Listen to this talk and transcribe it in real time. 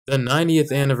The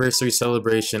 90th anniversary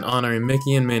celebration honoring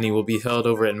Mickey and Minnie will be held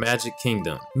over at Magic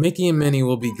Kingdom. Mickey and Minnie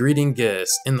will be greeting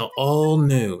guests, and the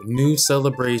all-new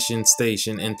celebration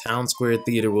station in Town Square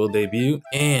Theater will debut,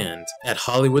 and at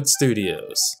Hollywood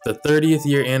Studios, the 30th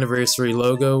year anniversary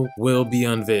logo will be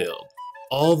unveiled.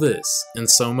 All this and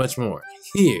so much more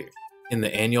here in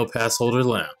the Annual Pass Holder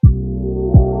Lounge.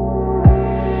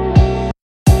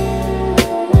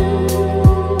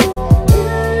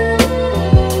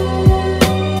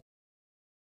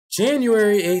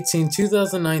 January 18,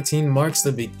 2019 marks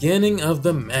the beginning of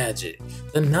the magic.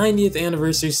 The 90th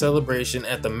anniversary celebration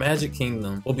at the Magic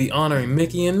Kingdom will be honoring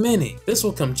Mickey and Minnie. This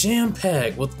will come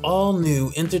jam-packed with all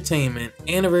new entertainment,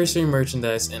 anniversary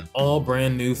merchandise, and all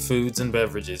brand new foods and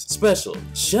beverages, special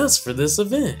just for this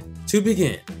event. To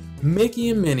begin, Mickey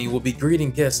and Minnie will be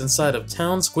greeting guests inside of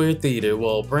Town Square Theater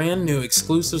while brand new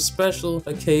exclusive special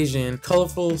occasion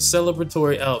colorful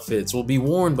celebratory outfits will be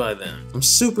worn by them. I'm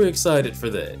super excited for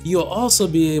that. You'll also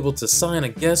be able to sign a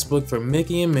guest book for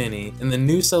Mickey and Minnie in the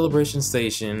new celebration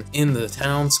station in the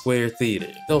Town Square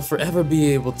Theater. They'll forever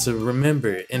be able to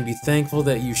remember and be thankful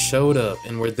that you showed up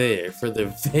and were there for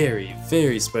their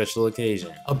very special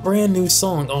occasion. A brand new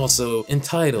song also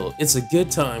entitled It's a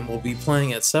Good Time will be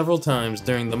playing at several times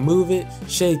during the Move It,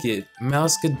 Shake It,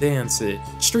 Mouse Could Dance It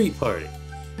street party.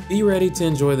 Be ready to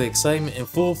enjoy the excitement in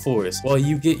full force while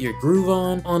you get your groove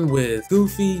on with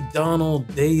Goofy,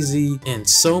 Donald, Daisy, and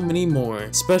so many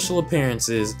more special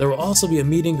appearances. There will also be a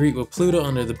meet and greet with Pluto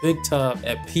under the big top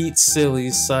at Pete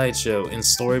Silly's Sideshow in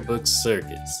Storybook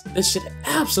Circus. This should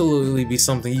absolutely be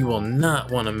something you will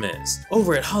not want to miss.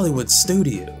 Over at Hollywood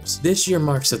Studios, this year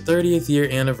marks the 30th year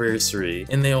anniversary,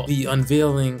 and they'll be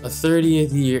unveiling a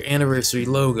 30th year anniversary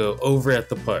logo over at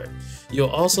the park. You'll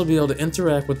also be able to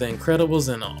interact with the Incredibles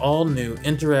in an all-new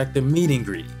interactive meet and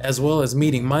greet, as well as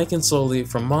meeting Mike and Sully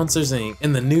from Monsters Inc.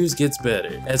 and The News Gets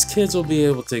Better, as kids will be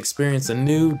able to experience a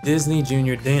new Disney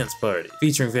Junior dance party,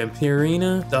 featuring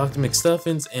Vampirina, Dr.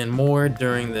 McStuffins, and more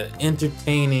during the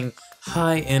entertaining,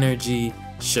 high-energy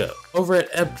show. Over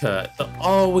at Epcot, the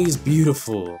always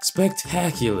beautiful,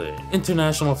 spectacular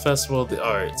International Festival of the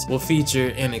Arts will feature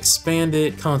an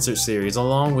expanded concert series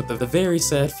along with the very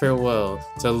sad farewell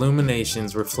to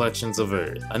Illumination's Reflections of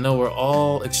Earth. I know we're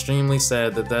all extremely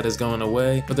sad that that is going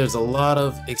away, but there's a lot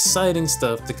of exciting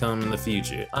stuff to come in the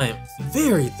future. I am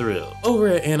very thrilled. Over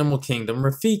at Animal Kingdom,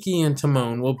 Rafiki and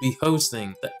Timon will be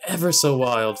hosting the ever so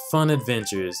wild fun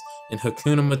adventures in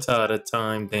Hakuna Matata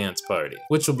Time Dance Party,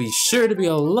 which will be sure to be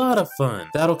a lot of fun.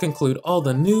 That'll conclude all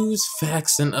the news,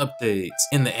 facts, and updates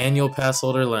in the Annual Pass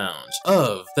Holder Lounge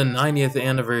of the 90th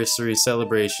anniversary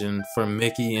celebration for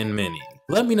Mickey and Minnie.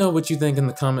 Let me know what you think in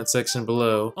the comment section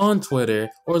below, on Twitter,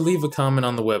 or leave a comment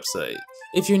on the website.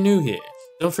 If you're new here,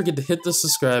 don't forget to hit the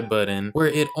subscribe button, where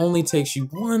it only takes you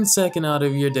 1 second out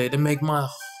of your day to make my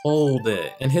whole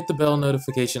day, and hit the bell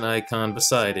notification icon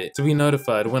beside it to be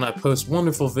notified when I post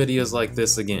wonderful videos like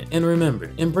this again. And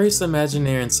remember, embrace the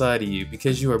Imagineer inside of you,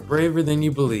 because you are braver than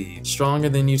you believe, stronger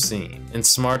than you seem, and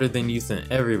smarter than you think.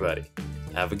 Everybody,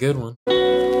 have a good one.